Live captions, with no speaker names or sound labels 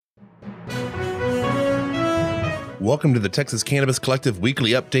Welcome to the Texas Cannabis Collective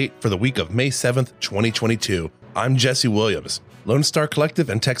weekly update for the week of May 7th, 2022. I'm Jesse Williams. Lone Star Collective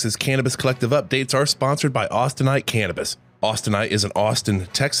and Texas Cannabis Collective updates are sponsored by Austinite Cannabis. Austinite is an Austin,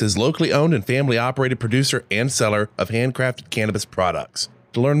 Texas locally owned and family operated producer and seller of handcrafted cannabis products.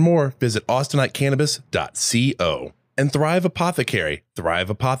 To learn more, visit austinitecannabis.co. And Thrive Apothecary.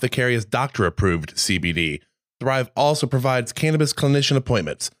 Thrive Apothecary is doctor approved CBD. Thrive also provides cannabis clinician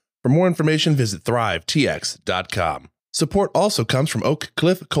appointments. For more information, visit thrivetx.com. Support also comes from Oak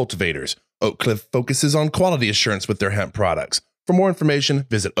Cliff Cultivators. Oak Cliff focuses on quality assurance with their hemp products. For more information,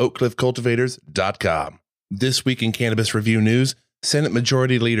 visit oakcliffcultivators.com. This week in Cannabis Review News, Senate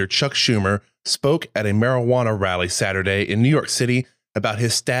Majority Leader Chuck Schumer spoke at a marijuana rally Saturday in New York City about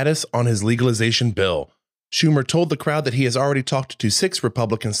his status on his legalization bill. Schumer told the crowd that he has already talked to 6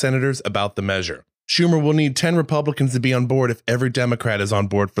 Republican senators about the measure. Schumer will need 10 Republicans to be on board if every Democrat is on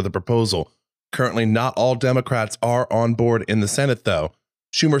board for the proposal. Currently, not all Democrats are on board in the Senate, though.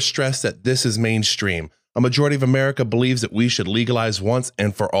 Schumer stressed that this is mainstream. A majority of America believes that we should legalize once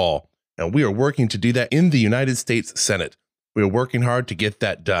and for all, and we are working to do that in the United States Senate. We are working hard to get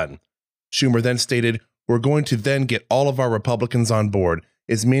that done. Schumer then stated, "We're going to then get all of our Republicans on board,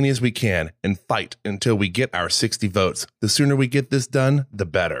 as many as we can, and fight until we get our 60 votes. The sooner we get this done, the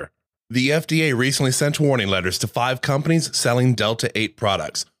better." The FDA recently sent warning letters to 5 companies selling Delta-8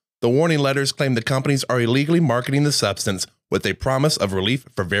 products. The warning letters claim the companies are illegally marketing the substance with a promise of relief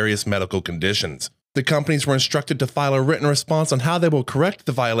for various medical conditions. The companies were instructed to file a written response on how they will correct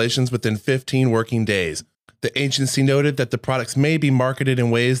the violations within 15 working days. The agency noted that the products may be marketed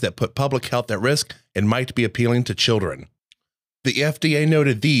in ways that put public health at risk and might be appealing to children. The FDA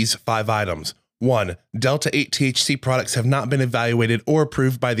noted these 5 items. 1. Delta-8 THC products have not been evaluated or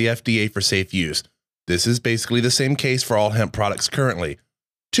approved by the FDA for safe use. This is basically the same case for all hemp products currently.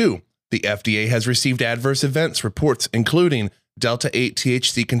 2. The FDA has received adverse events reports including Delta-8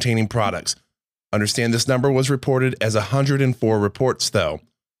 THC containing products. Understand this number was reported as 104 reports though.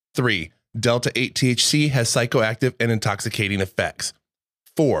 3. Delta-8 THC has psychoactive and intoxicating effects.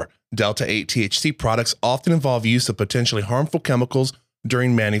 4. Delta-8 THC products often involve use of potentially harmful chemicals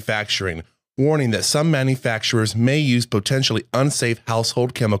during manufacturing, warning that some manufacturers may use potentially unsafe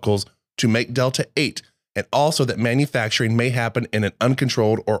household chemicals to make Delta-8, and also that manufacturing may happen in an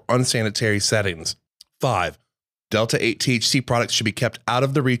uncontrolled or unsanitary settings. 5. Delta-8 THC products should be kept out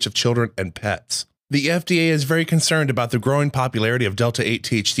of the reach of children and pets. The FDA is very concerned about the growing popularity of Delta-8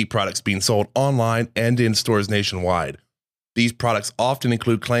 THC products being sold online and in stores nationwide. These products often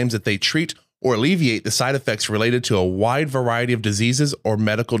include claims that they treat or alleviate the side effects related to a wide variety of diseases or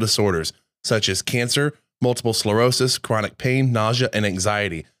medical disorders, such as cancer, multiple sclerosis, chronic pain, nausea, and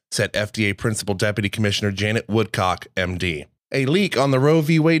anxiety, said FDA Principal Deputy Commissioner Janet Woodcock, MD. A leak on the Roe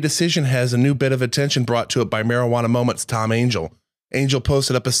v. Wade decision has a new bit of attention brought to it by Marijuana Moments' Tom Angel. Angel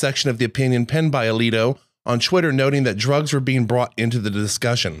posted up a section of the opinion penned by Alito on Twitter noting that drugs were being brought into the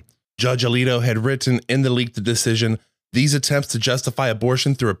discussion. Judge Alito had written in the leaked decision, "These attempts to justify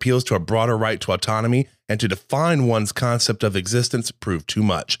abortion through appeals to a broader right to autonomy and to define one's concept of existence prove too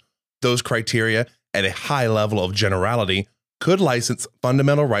much. Those criteria, at a high level of generality, could license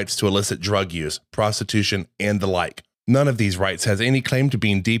fundamental rights to illicit drug use, prostitution, and the like. None of these rights has any claim to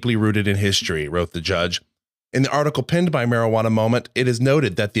being deeply rooted in history," wrote the judge. In the article penned by Marijuana Moment, it is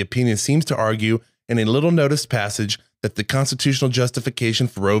noted that the opinion seems to argue in a little-noticed passage that the constitutional justification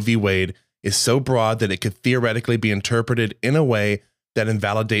for Roe v. Wade is so broad that it could theoretically be interpreted in a way that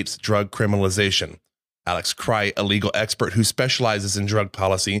invalidates drug criminalization. Alex Cry, a legal expert who specializes in drug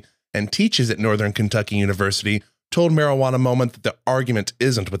policy and teaches at Northern Kentucky University, told Marijuana Moment that the argument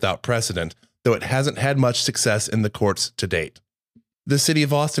isn't without precedent, though it hasn't had much success in the courts to date. The city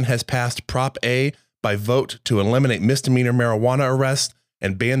of Austin has passed Prop A by vote to eliminate misdemeanor marijuana arrests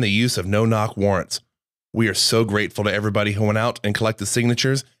and ban the use of no-knock warrants. We are so grateful to everybody who went out and collected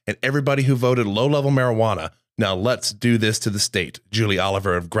signatures and everybody who voted low-level marijuana. Now let's do this to the state, Julie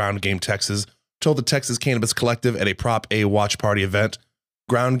Oliver of Ground Game Texas told the Texas Cannabis Collective at a Prop A watch party event.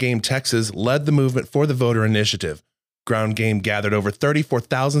 Ground Game Texas led the movement for the voter initiative. Ground Game gathered over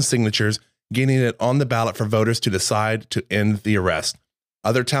 34,000 signatures, getting it on the ballot for voters to decide to end the arrest.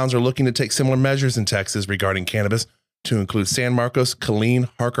 Other towns are looking to take similar measures in Texas regarding cannabis, to include San Marcos, Killeen,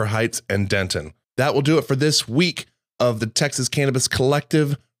 Harker Heights, and Denton. That will do it for this week of the Texas Cannabis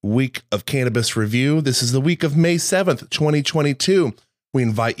Collective Week of Cannabis Review. This is the week of May 7th, 2022. We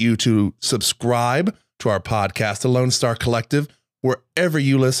invite you to subscribe to our podcast, The Lone Star Collective, wherever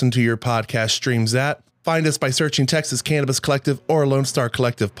you listen to your podcast streams at. Find us by searching Texas Cannabis Collective or Lone Star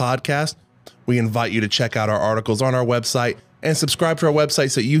Collective Podcast. We invite you to check out our articles on our website, and subscribe to our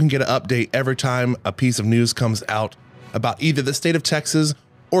website so you can get an update every time a piece of news comes out about either the state of Texas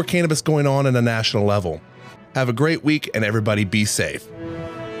or cannabis going on at a national level. Have a great week, and everybody be safe.